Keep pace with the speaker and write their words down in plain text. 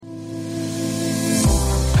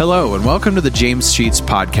Hello, and welcome to the James Sheets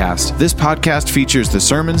Podcast. This podcast features the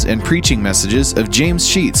sermons and preaching messages of James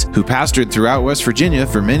Sheets, who pastored throughout West Virginia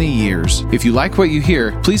for many years. If you like what you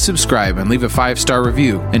hear, please subscribe and leave a 5-star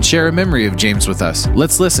review, and share a memory of James with us.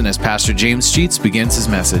 Let's listen as Pastor James Sheets begins his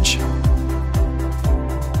message.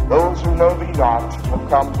 Those who know thee not will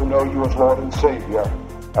come to know you as Lord and Savior.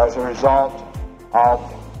 As a result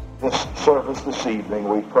of this service this evening,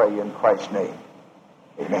 we pray in Christ's name.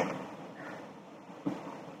 Amen.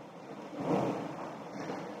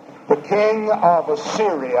 The king of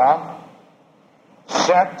Assyria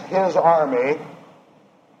sent his army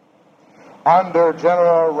under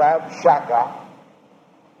General Rabshakeh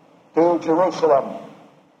to Jerusalem.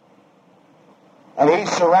 And he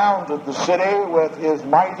surrounded the city with his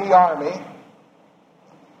mighty army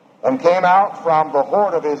and came out from the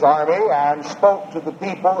horde of his army and spoke to the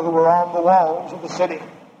people who were on the walls of the city.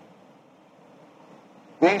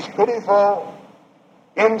 These pitiful,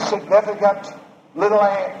 insignificant little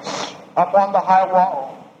ants up on the high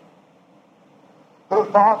wall who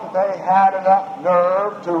thought that they had enough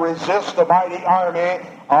nerve to resist the mighty army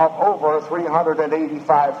of over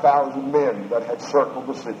 385,000 men that had circled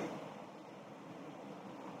the city.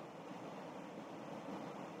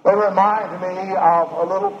 They remind me of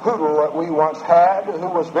a little poodle that we once had who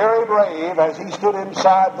was very brave as he stood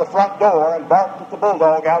inside the front door and barked at the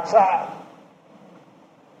bulldog outside.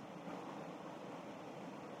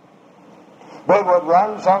 They would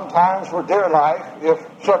run sometimes for dear life if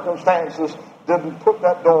circumstances didn't put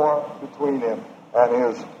that door between him and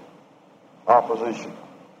his opposition.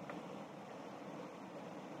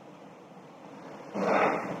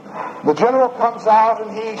 The general comes out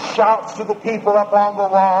and he shouts to the people up on the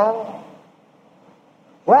wall,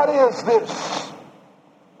 "What is this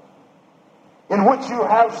in which you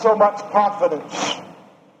have so much confidence?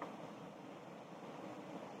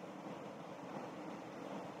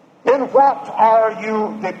 In what are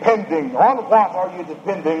you depending? On what are you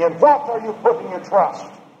depending? In what are you putting your trust?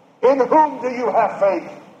 In whom do you have faith?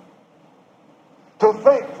 To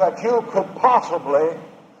think that you could possibly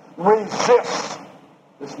resist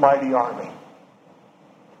this mighty army."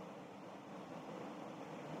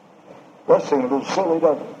 Does seem a little silly,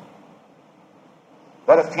 doesn't it?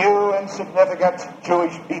 That a few insignificant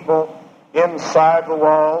Jewish people inside the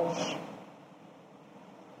walls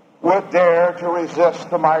would dare to resist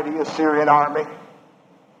the mighty Assyrian army.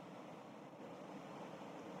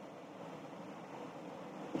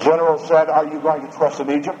 The general said, "Are you going to trust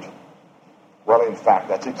in Egypt?" Well, in fact,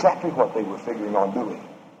 that's exactly what they were figuring on doing.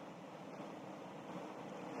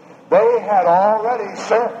 They had already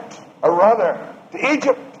sent a runner to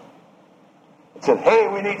Egypt and said, "Hey,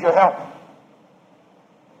 we need your help.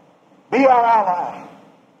 Be our ally.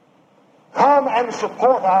 Come and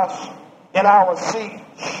support us in our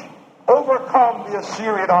siege. Overcome the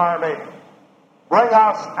Assyrian army. Bring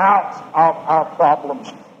us out of our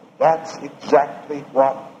problems." That's exactly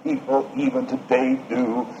what people even today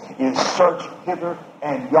do, is search hither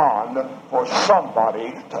and yon for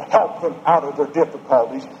somebody to help them out of their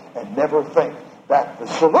difficulties and never think that the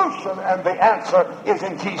solution and the answer is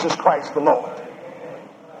in Jesus Christ the Lord.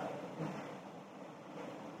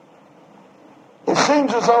 It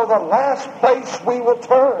seems as though the last place we will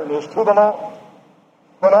turn is to the Lord.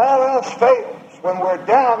 When all else fails, when we're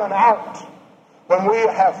down and out, when we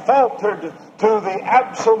have faltered to the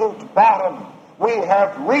absolute bottom, we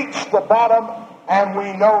have reached the bottom and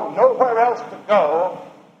we know nowhere else to go,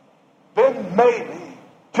 then maybe,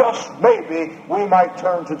 just maybe, we might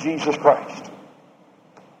turn to Jesus Christ.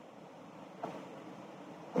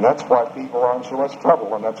 And that's why people are in so much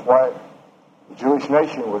trouble, and that's why the Jewish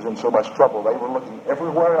nation was in so much trouble. They were looking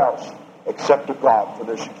everywhere else except to God for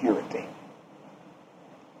their security.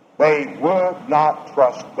 They would not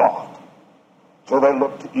trust God, so they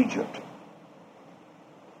looked to Egypt.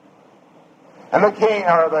 And the king,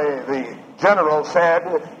 or the general said,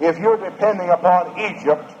 "If you're depending upon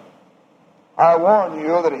Egypt, I warn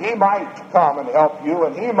you that he might come and help you,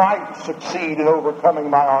 and he might succeed in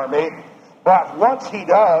overcoming my army. But once he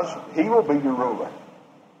does, he will be your ruler."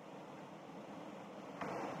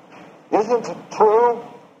 Isn't it true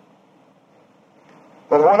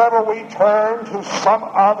that whenever we turn to some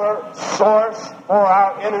other source for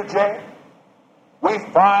our energy, we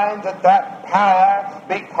find that that power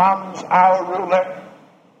becomes our ruler?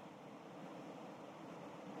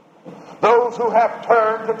 Those who have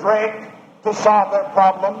turned to drink to solve their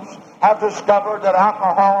problems have discovered that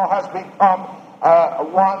alcohol has become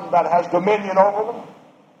one that has dominion over them.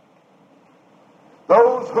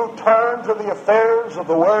 Those who turn to the affairs of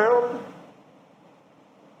the world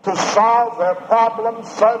to solve their problems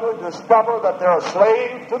suddenly discover that they're a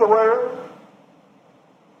slave to the world.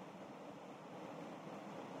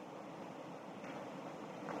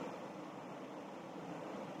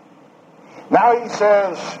 Now he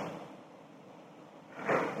says,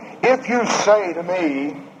 if you say to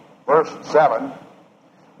me, verse 7,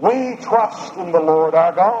 we trust in the Lord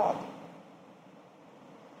our God.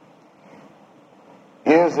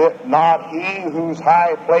 Is it not he whose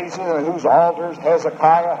high places and whose altars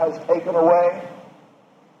Hezekiah has taken away?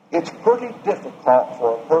 It's pretty difficult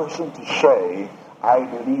for a person to say, I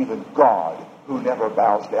believe in God, who never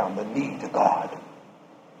bows down the knee to God.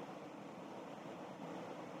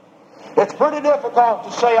 It's pretty difficult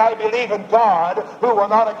to say, I believe in God, who will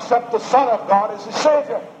not accept the Son of God as his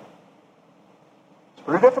Savior. It's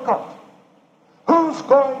pretty difficult. Who's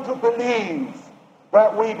going to believe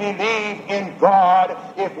that we believe in God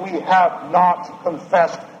if we have not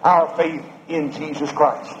confessed our faith in Jesus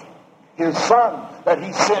Christ, his Son that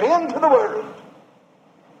he sent into the world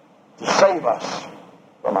to save us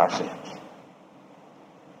from our sins?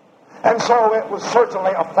 And so it was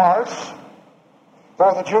certainly a farce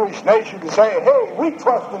for the Jewish nation to say, hey, we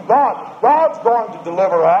trust in God. God's going to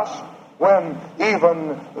deliver us, when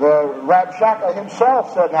even the Rabshakeh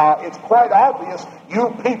himself said, now, it's quite obvious you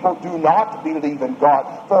people do not believe in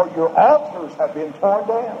God, for your altars have been torn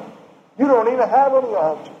down. You don't even have any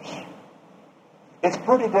altars. It's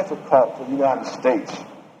pretty difficult for the United States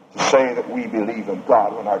to say that we believe in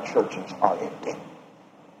God when our churches are empty.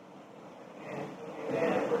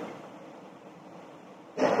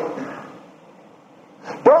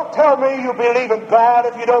 Don't tell me you believe in God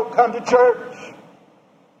if you don't come to church.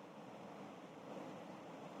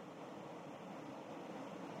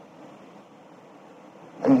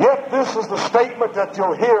 And yet this is the statement that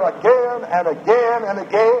you'll hear again and again and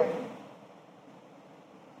again.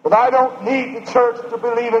 But I don't need the church to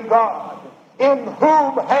believe in God. In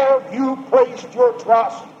whom have you placed your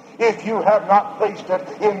trust if you have not placed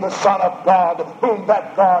it in the Son of God, whom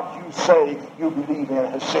that God you say you believe in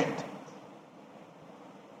has sent?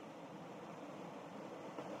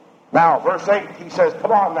 Now, verse 8, he says,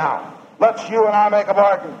 come on now, let's you and I make a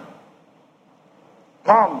bargain.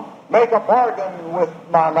 Come, make a bargain with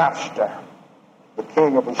my master, the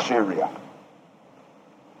king of Assyria.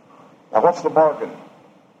 Now, what's the bargain?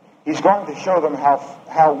 He's going to show them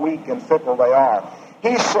how weak and fickle they are.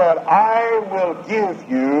 He said, I will give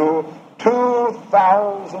you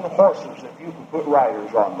 2,000 horses if you can put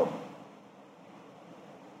riders on them.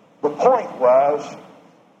 The point was,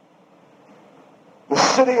 the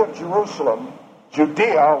city of Jerusalem,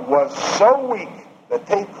 Judea, was so weak that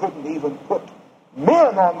they couldn't even put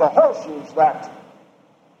men on the horses that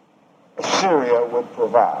Assyria would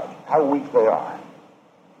provide. How weak they are.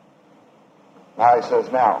 Now he says,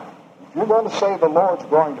 now, if you're going to say the Lord's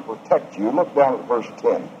going to protect you, look down at verse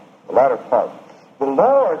 10, the latter part. The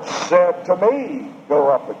Lord said to me, go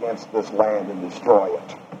up against this land and destroy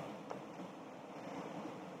it.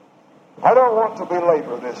 I don't want to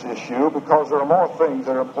belabor this issue because there are more things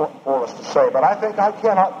that are important for us to say, but I think I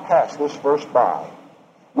cannot pass this verse by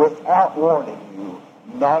without warning you,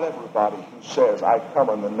 not everybody who says, I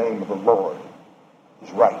come in the name of the Lord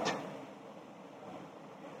is right.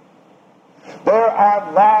 There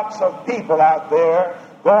are lots of people out there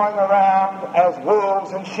going around as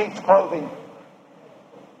wolves in sheep's clothing.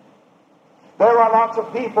 There are lots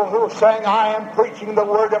of people who are saying, I am preaching the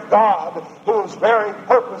Word of God, whose very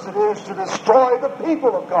purpose it is to destroy the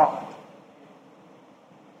people of God.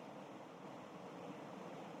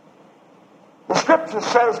 The Scripture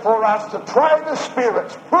says for us to try the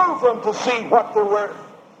spirits, prove them to see what they're worth,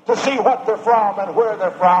 to see what they're from and where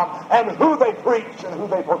they're from, and who they preach and who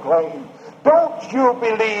they proclaim. Don't you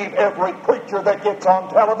believe every preacher that gets on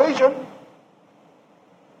television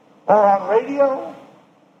or on radio.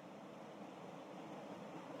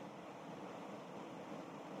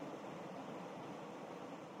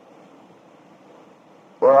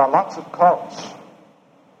 There are lots of cults.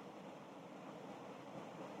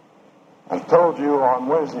 I've told you on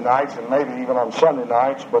Wednesday nights and maybe even on Sunday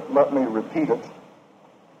nights, but let me repeat it.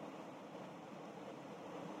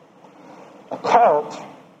 A cult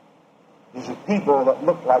is a people that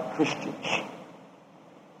look like Christians,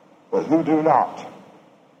 but who do not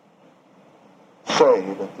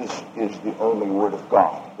say that this is the only Word of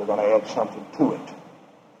God. They're going to add something to it.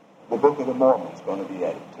 The Book of the Mormon is going to be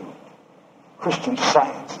added to it. Christian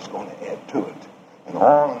Science is going to add to it. And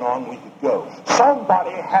on we could go.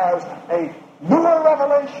 Somebody has a newer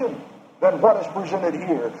revelation than what is presented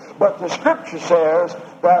here. But the Scripture says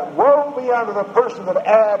that woe be unto the person that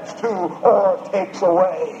adds to or takes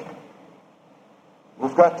away.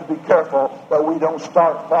 We've got to be careful that we don't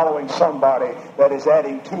start following somebody that is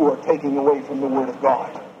adding to or taking away from the Word of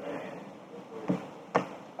God.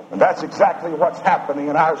 And that's exactly what's happening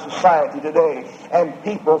in our society today. And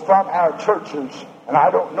people from our churches and I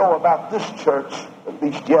don't know about this church, at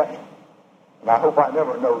least yet, and I hope I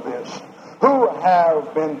never know this, who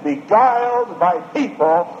have been beguiled by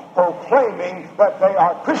people proclaiming that they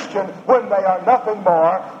are Christian when they are nothing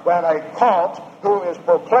more than a cult who is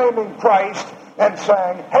proclaiming Christ and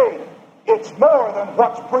saying, hey, it's more than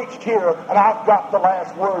what's preached here, and I've got the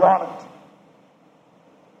last word on it.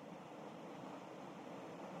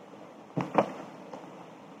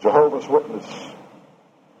 Jehovah's Witness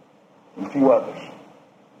and a few others.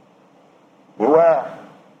 Beware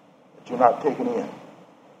that you're not taken in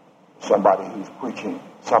somebody who's preaching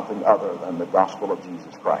something other than the gospel of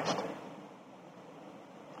Jesus Christ.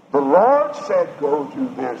 The Lord said, go do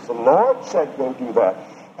this. The Lord said, go do that.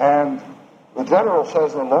 And the general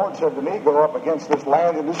says, the Lord said to me, go up against this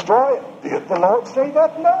land and destroy it. Did the Lord say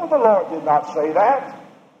that? No, the Lord did not say that.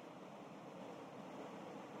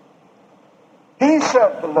 He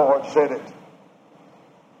said the Lord said it.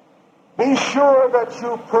 Be sure that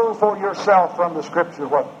you prove for yourself from the Scripture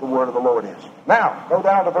what the word of the Lord is. Now, go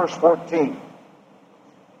down to verse 14.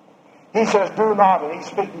 He says, do not, and he's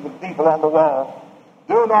speaking to the people on the wall,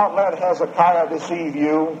 do not let Hezekiah deceive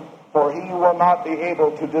you, for he will not be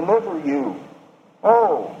able to deliver you.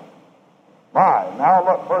 Oh, my. Now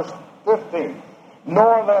look, verse 15.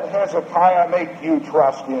 Nor let Hezekiah make you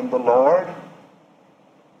trust in the Lord,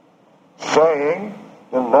 saying,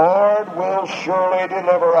 the Lord will surely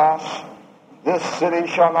deliver us. This city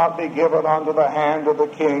shall not be given unto the hand of the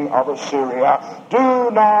king of Assyria.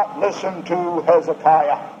 Do not listen to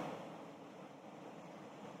Hezekiah.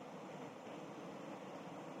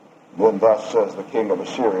 Then thus says the king of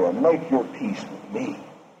Assyria, make your peace with me.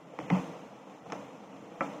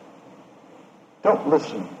 Don't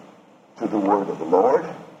listen to the word of the Lord.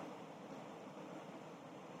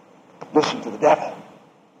 Listen to the devil.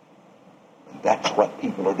 And that's what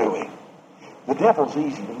people are doing. The devil's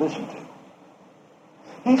easy to listen to.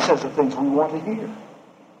 He says the things we want to hear.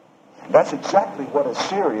 That's exactly what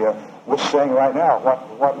Assyria was saying right now,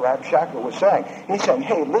 what Rabshakeh was saying. He's saying,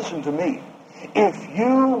 hey, listen to me. If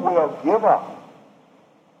you will give up,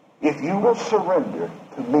 if you will surrender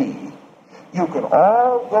to me, you can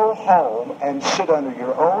all go home and sit under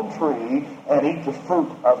your own tree and eat the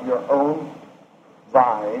fruit of your own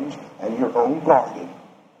vines and your own garden.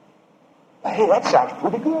 Hey, that sounds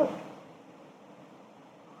pretty good.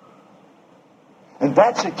 And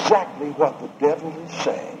that's exactly what the devil is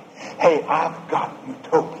saying. Hey, I've got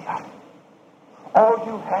Utopia. All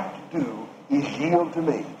you have to do is yield to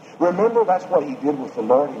me. Remember, that's what he did with the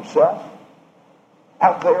Lord himself.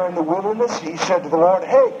 Out there in the wilderness, he said to the Lord,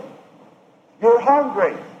 hey, you're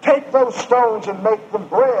hungry. Take those stones and make them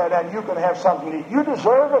bread, and you can have something to eat. You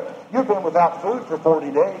deserve it. You've been without food for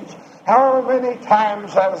 40 days. How many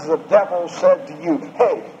times has the devil said to you,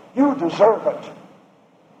 hey, you deserve it.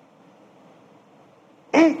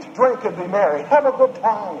 Eat, drink, and be merry. Have a good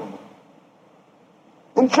time.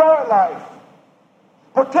 Enjoy life.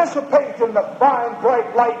 Participate in the fine,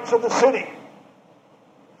 bright lights of the city.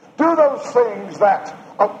 Do those things that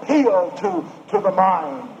appeal to the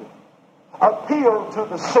mind, appeal to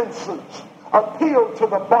the senses, appeal to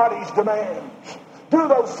the body's demands. Do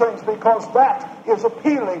those things because that is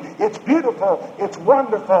appealing. It's beautiful. It's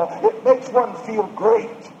wonderful. It makes one feel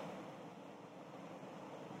great.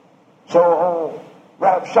 So,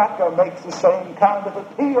 Rabshakeh makes the same kind of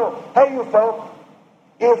appeal. Hey, you folk,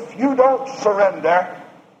 if you don't surrender,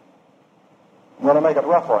 I'm going to make it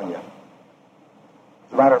rough on you.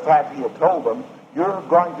 As a matter of fact, he had told them, you're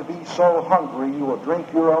going to be so hungry you will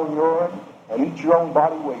drink your own urine and eat your own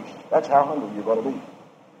body waste. That's how hungry you're going to be.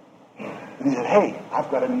 And he said, hey, I've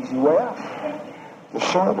got an easy way out.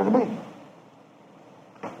 Just surrender to me.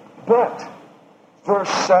 But verse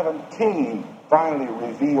 17 finally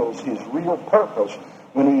reveals his real purpose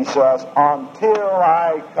when he says, until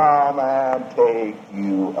I come and take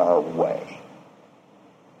you away.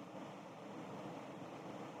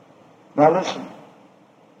 Now listen.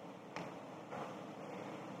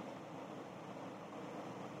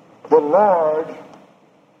 The Lord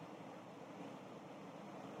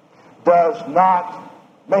does not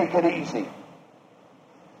make it easy.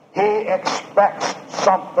 He expects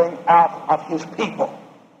something out of his people.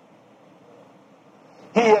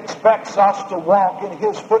 He expects us to walk in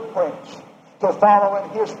his footprints, to follow in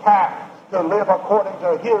his path, to live according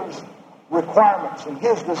to his requirements and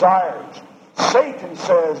his desires. Satan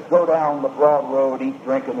says, go down the broad road, eat,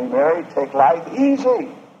 drink, and be merry, take life easy.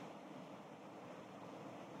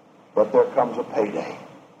 But there comes a payday.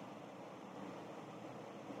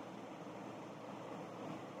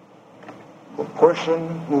 The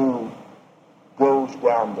person who goes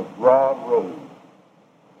down the broad road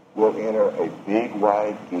will enter a big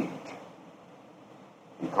wide gate.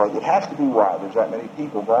 Because it has to be wide. There's that many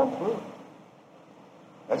people going through it.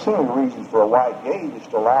 That's the only reason for a wide gate, is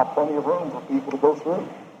to allow plenty of room for people to go through.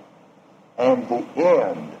 And the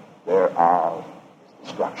end thereof is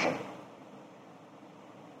destruction.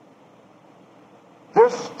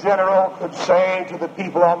 This general could say to the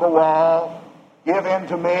people on the wall, give in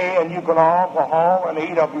to me, and you can all go home and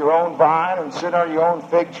eat of your own vine and sit on your own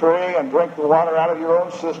fig tree and drink the water out of your own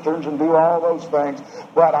cisterns and do all those things.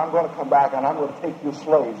 But I'm going to come back and I'm going to take you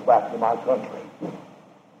slaves back to my country.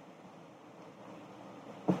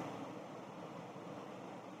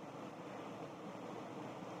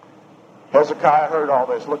 Hezekiah heard all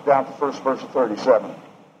this. Look down at the first verse of 37.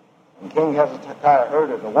 And King Hezekiah heard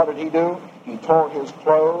it, and what did he do? He tore his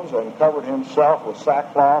clothes and covered himself with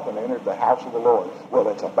sackcloth and entered the house of the Lord. Well,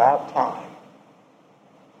 it's about time.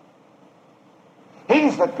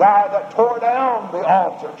 He's the guy that tore down the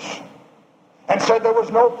altars and said there was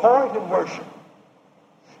no point in worship.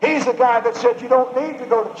 He's the guy that said you don't need to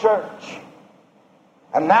go to church.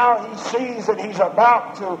 And now he sees that he's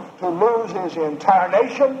about to lose his entire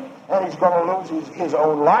nation, and he's going to lose his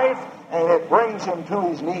own life, and it brings him to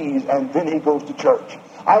his knees, and then he goes to church.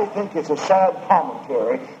 I think it's a sad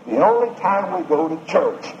commentary. The only time we go to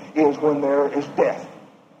church is when there is death.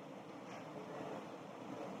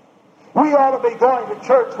 We ought to be going to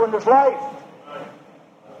church when there's life.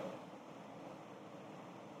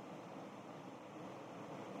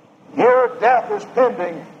 Here death is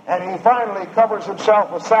pending, and he finally covers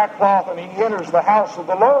himself with sackcloth, and he enters the house of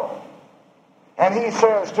the Lord. And he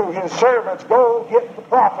says to his servants, go get the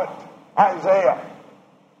prophet Isaiah.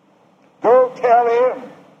 Go tell him.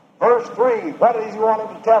 Verse 3, what does he want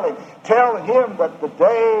him to tell him? Tell him that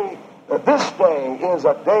this day is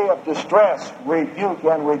a day of distress, rebuke,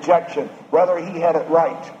 and rejection. Brother, he had it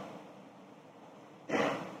right.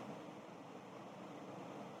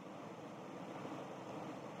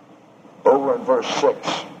 Over in verse 6,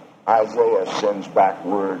 Isaiah sends back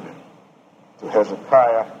word to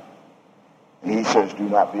Hezekiah, and he says, do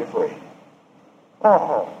not be afraid.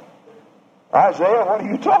 Oh, Isaiah, what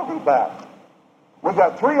are you talking about? We've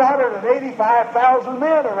got 385,000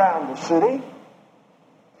 men around the city.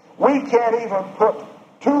 We can't even put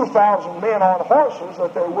 2,000 men on horses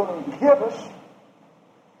that they're willing to give us.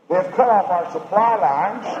 They've cut off our supply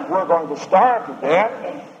lines. We're going to starve to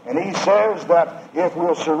death. And he says that if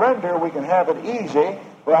we'll surrender, we can have it easy,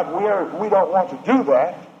 but we don't want to do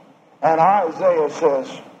that. And Isaiah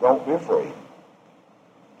says, don't be afraid.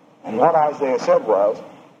 And what Isaiah said was,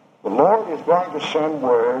 the Lord is going to send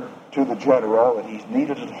word to the general that he's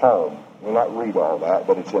needed at home. We'll not read all that,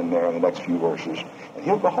 but it's in there in the next few verses. And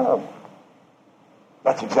he'll go home.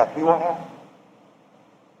 That's exactly what happened.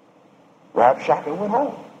 Rabshakeh went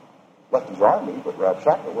home. Left his army, but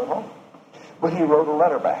Rabshakeh went home. But he wrote a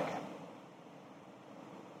letter back.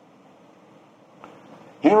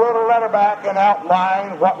 He wrote a letter back and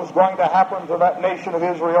outlined what was going to happen to that nation of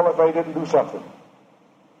Israel if they didn't do something.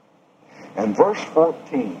 And verse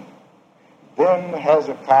 14, then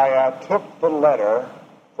Hezekiah took the letter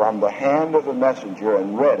from the hand of the messenger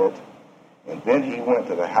and read it, and then he went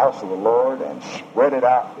to the house of the Lord and spread it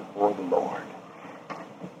out before the Lord.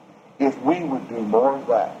 If we would do more of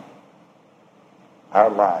that, our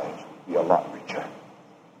lives would be a lot richer.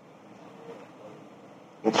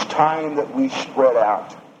 It's time that we spread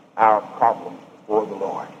out our problems before the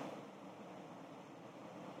Lord.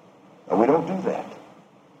 And we don't do that.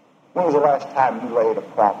 When was the last time you laid a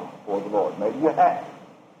problem before the Lord? Maybe you have.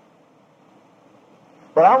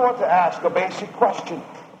 But I want to ask a basic question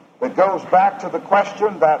that goes back to the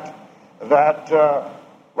question that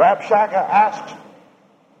Rabshakeh asked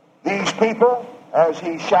these people as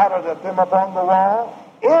he shouted at them upon the wall,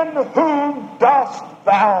 in whom dost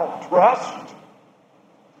thou trust?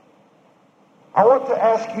 I want to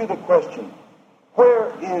ask you the question,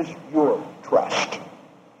 where is your trust?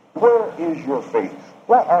 Where is your faith?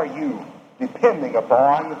 What are you depending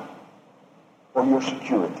upon for your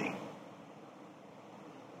security?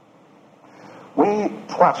 We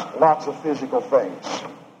trust lots of physical things.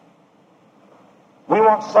 We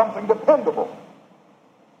want something dependable.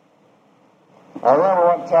 I remember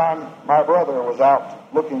one time my brother was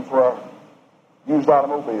out looking for a used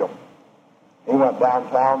automobile. He went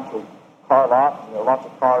downtown to a car lot, and there were lots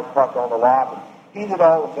of cars parked on the lot. And he did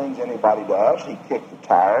all the things anybody does. He kicked the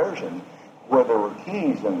tires, and where there were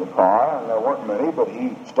keys in the car, and there weren't many, but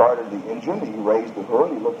he started the engine, he raised the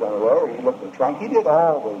hood, he looked under there, he looked in the trunk. He did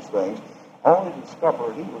all those things, only to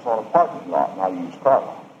discover he was on a parking lot, not a used car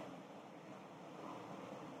lot.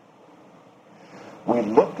 We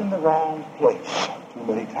look in the wrong place too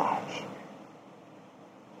many times.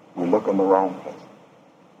 We look in the wrong place.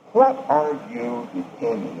 What are you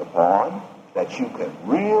depending upon that you can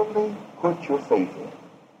really put your faith in?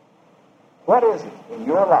 What is it in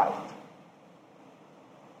your life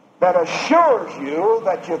that assures you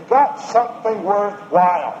that you've got something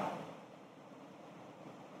worthwhile?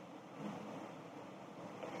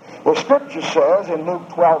 The Scripture says in Luke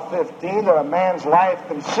 12:15 that a man's life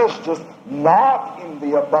consisteth not in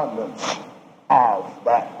the abundance of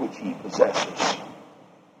that which he possesses.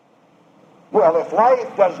 Well, if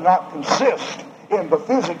life does not consist in the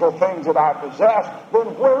physical things that I possess,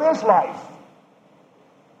 then where is life?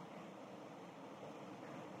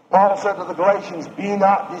 Paul said to the Galatians, "Be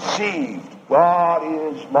not deceived. God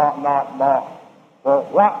is not mocked. For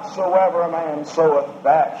whatsoever a man soweth,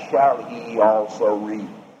 that shall he also reap.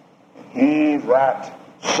 He that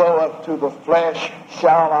soweth to the flesh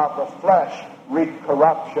shall of the flesh reap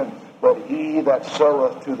corruption, but he that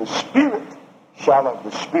soweth to the Spirit shall of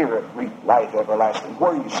the Spirit reap life everlasting."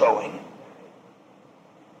 Where are you sowing?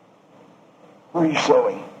 Where are you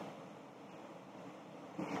sowing?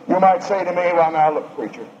 You might say to me, "Well, now look,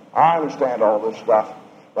 preacher, I understand all this stuff,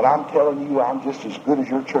 but I'm telling you, I'm just as good as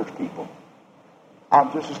your church people.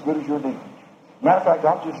 I'm just as good as your deacons. Matter of fact,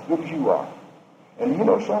 I'm just as good as you are." And you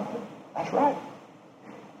know something? That's right.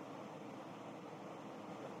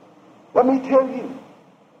 Let me tell you,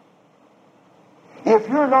 if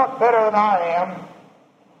you're not better than I am,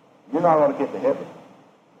 you're not going to get to heaven.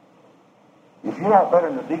 If you're not better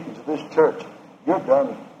than the deacons of this church, you're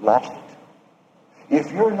done lost it.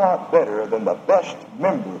 If you're not better than the best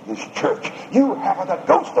member of this church, you haven't a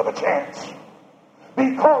ghost of a chance.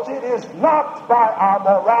 Because it is not by our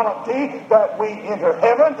morality that we enter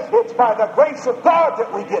heaven. It's by the grace of God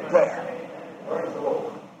that we get there.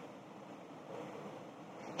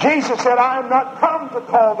 Jesus said, "I am not come to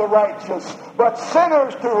call the righteous, but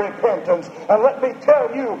sinners to repentance." And let me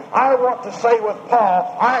tell you, I want to say with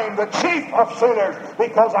Paul, I am the chief of sinners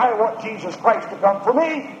because I want Jesus Christ to come for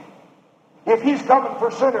me. If he's coming for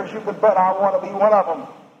sinners, you can bet I want to be one of them.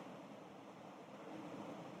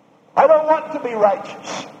 I don't want to be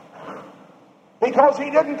righteous because he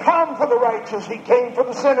didn't come for the righteous. He came for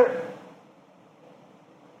the sinner.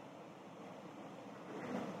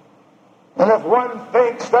 And if one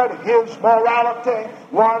thinks that his morality,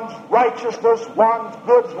 one's righteousness, one's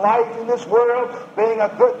good life in this world, being a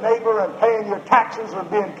good neighbor and paying your taxes or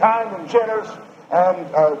being kind and generous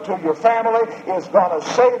and to your family is going to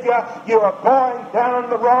save you, you are going down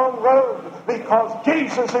the wrong road because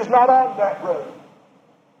Jesus is not on that road.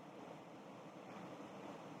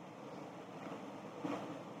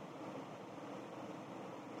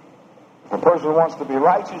 If a person wants to be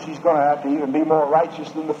righteous, he's going to have to even be more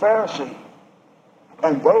righteous than the Pharisee.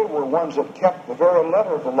 And they were ones that kept the very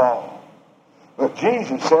letter of the law. But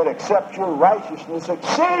Jesus said, "Except your righteousness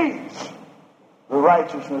exceeds the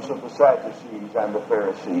righteousness of the Sadducees and the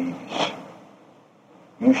Pharisees,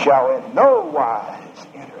 you shall in no wise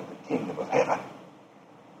enter the kingdom of heaven."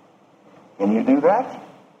 Can you do that?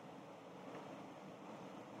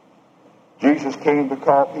 Jesus came to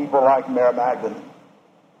call people like Mary Magdalene,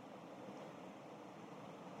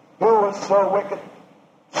 who was so wicked,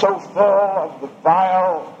 so full of the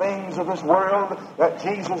vile things of this world that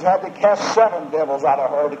Jesus had to cast 7 devils out of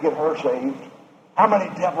her to get her saved. How many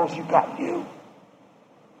devils you got in you?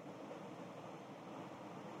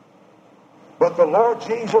 But the Lord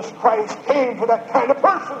Jesus Christ came for that kind of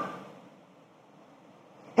person.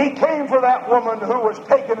 He came for that woman who was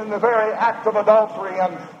taken in the very act of adultery,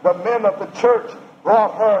 and the men of the church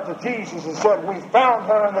brought her to Jesus and said, "We found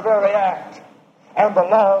her in the very act. And the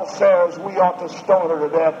law says we ought to stone her to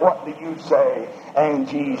death. What do you say?" And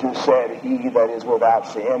Jesus said, "He that is without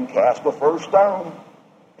sin cast the first stone."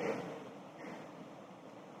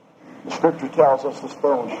 The Scripture tells us the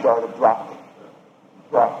stone started dropping.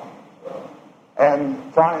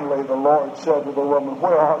 And finally the Lord said to the woman,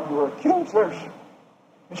 "Where are your accusers?"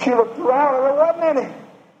 And she looked around and there wasn't any.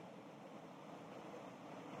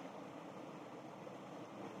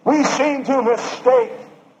 We seem to mistake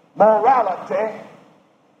morality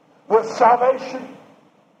with salvation.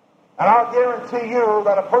 And I'll guarantee you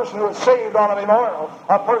that a person who is saved ought to be moral.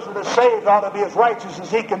 A person who is saved ought to be as righteous as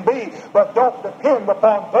he can be. But don't depend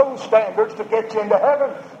upon those standards to get you into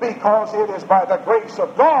heaven, because it is by the grace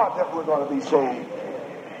of God that we're going to be saved.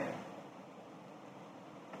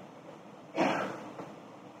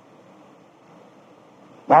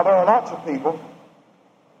 Now, there are lots of people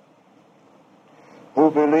who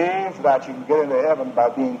believe that you can get into heaven by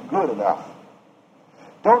being good enough.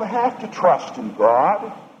 Don't have to trust in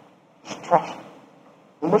God. Just trust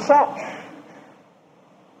in myself.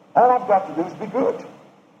 All I've got to do is be good.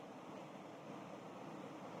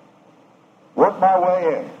 Work my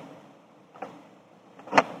way in.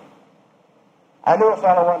 I knew a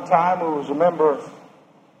fellow one time who was a member of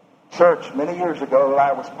church many years ago that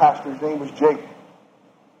I was pastor. His name was Jake.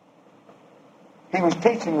 He was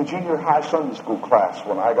teaching the junior high Sunday school class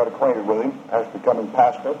when I got acquainted with him as becoming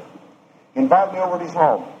pastor. He invited me over to his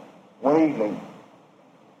home one evening.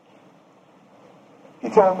 He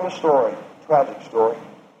told me a story, a tragic story.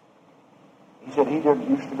 He said he didn't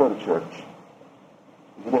used to go to church.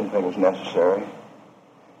 He didn't think it was necessary.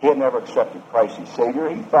 He had never accepted Christ as Savior.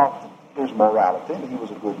 He thought that his morality, that he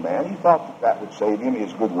was a good man, he thought that that would save him,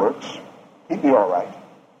 his good works. He'd be all right.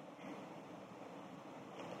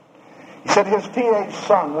 He said his teenage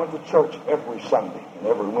son went to church every Sunday and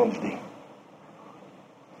every Wednesday.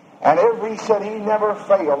 And he said he never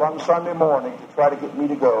failed on Sunday morning to try to get me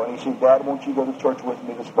to go. And he said, Dad, won't you go to church with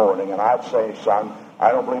me this morning? And I'd say, son,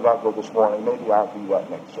 I don't believe I'll go this morning. Maybe I'll do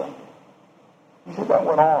that next Sunday. He said that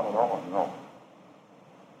went on and on and on.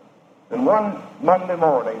 And one Monday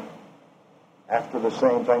morning, after the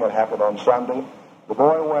same thing that happened on Sunday, the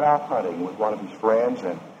boy went out hunting with one of his friends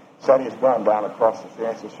and set his gun down across the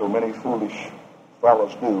fence, as so many foolish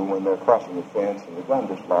fellows do when they're crossing the fence, and the gun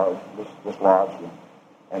dislodged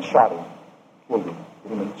and shot him, killed him,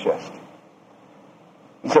 hit him in the chest.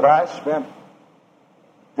 He said, I spent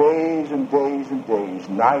days and days and days,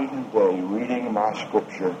 night and day, reading my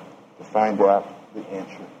scripture to find out the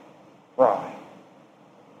answer. Why?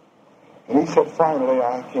 And he said, finally,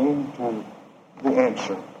 I came to the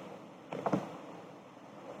answer.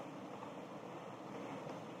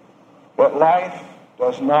 That life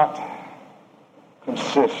does not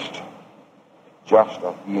consist just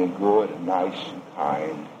of being good and nice and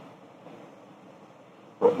kind.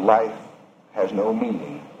 But life has no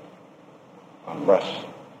meaning unless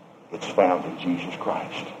it's found in Jesus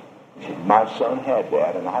Christ. He said, my son had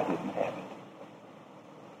that and I didn't have it.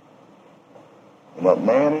 And that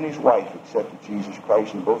man and his wife accepted Jesus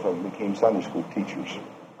Christ, and both of them became Sunday school teachers.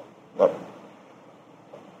 But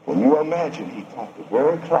can you imagine, he taught the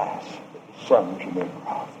very class that his son was a member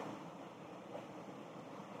of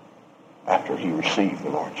after he received the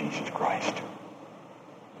Lord Jesus Christ.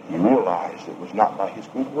 He realized it was not by his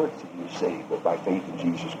good works that he was saved, but by faith in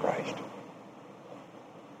Jesus Christ.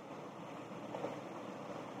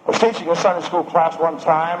 I was teaching a Sunday school class one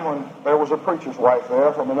time when there was a preacher's wife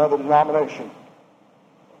there from another denomination.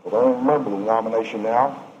 I don't remember the denomination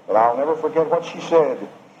now, but I'll never forget what she said.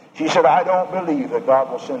 She said, I don't believe that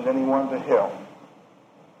God will send anyone to hell.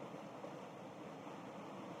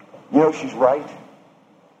 You know, she's right.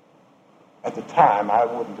 At the time, I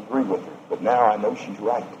wouldn't agree with her, but now I know she's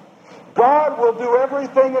right. God will do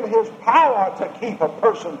everything in his power to keep a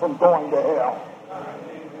person from going to hell.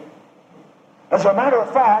 As a matter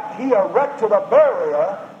of fact, he erected a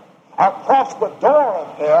barrier across the door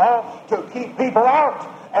of hell to keep people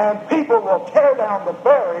out. And people will tear down the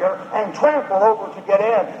barrier and trample over to get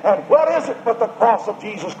in. And what is it but the cross of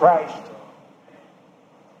Jesus Christ?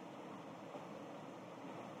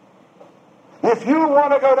 If you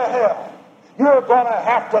want to go to hell, you're going to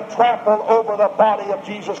have to trample over the body of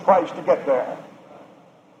Jesus Christ to get there.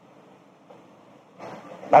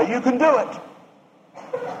 Now you can do it.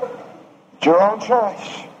 It's your own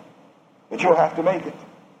choice, but you'll have to make it.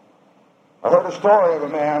 I heard a story of a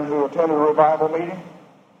man who attended a revival meeting.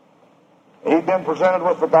 He'd been presented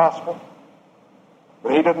with the gospel,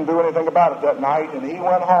 but he didn't do anything about it that night, and he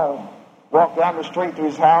went home, walked down the street to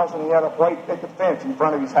his house, and he had a white picket fence in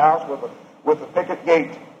front of his house with a picket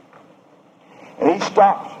gate. And he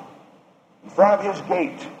stopped in front of his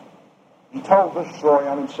gate. He told this story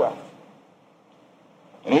on himself.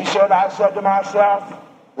 And he said, I said to myself,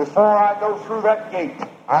 before I go through that gate,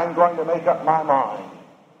 I'm going to make up my mind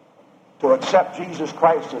to accept Jesus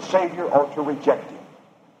Christ as Savior or to reject him.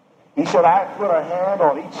 He said, I put a hand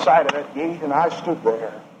on each side of that gate, and I stood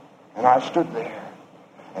there, and I stood there.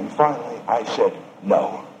 And finally, I said,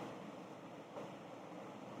 no.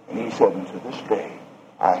 And he said, and to this day,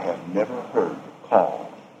 I have never heard the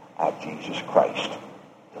call of Jesus Christ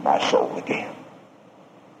to my soul again.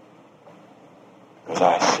 Because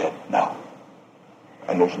I said no.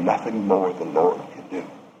 And there's nothing more the Lord can do.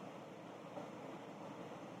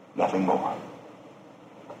 Nothing more.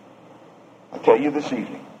 I tell you this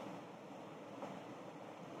evening,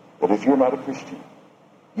 that if you're not a Christian,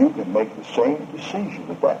 you can make the same decision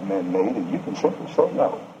that that man made, and you can simply say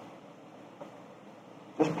no.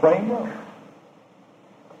 Just plain no.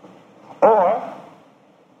 Or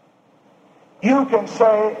you can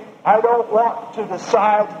say, I don't want to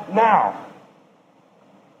decide now.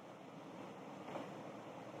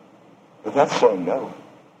 But that's saying no.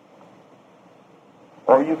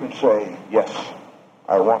 Or you can say, yes,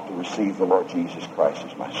 I want to receive the Lord Jesus Christ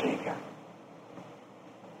as my Savior.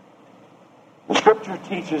 The Scripture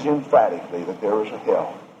teaches emphatically that there is a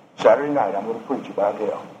hell. Saturday night I'm going to preach about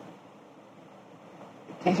hell.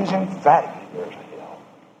 It teaches emphatically there is a hell.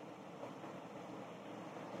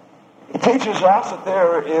 It teaches us that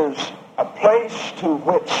there is a place to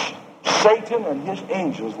which Satan and his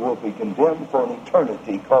angels will be condemned for an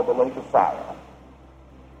eternity called the lake of fire.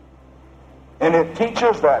 And it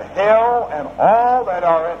teaches that hell and all that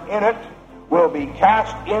are in it will be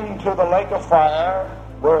cast into the lake of fire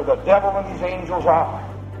where the devil and his angels are.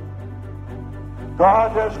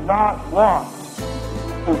 God does not want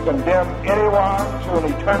to condemn anyone to an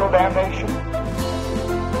eternal damnation.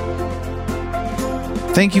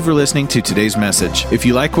 Thank you for listening to today's message. If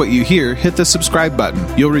you like what you hear, hit the subscribe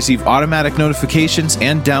button. You'll receive automatic notifications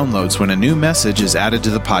and downloads when a new message is added to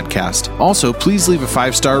the podcast. Also, please leave a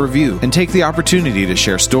 5-star review and take the opportunity to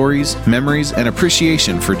share stories, memories, and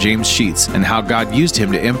appreciation for James Sheets and how God used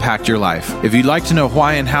him to impact your life. If you'd like to know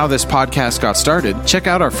why and how this podcast got started, check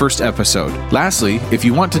out our first episode. Lastly, if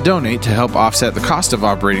you want to donate to help offset the cost of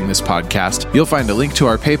operating this podcast, you'll find a link to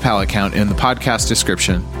our PayPal account in the podcast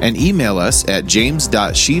description, and email us at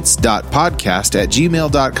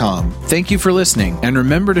james.sheets.podcast@gmail.com. Thank you for listening, and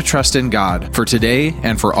remember to trust in God for today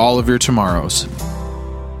and for all of your tomorrows.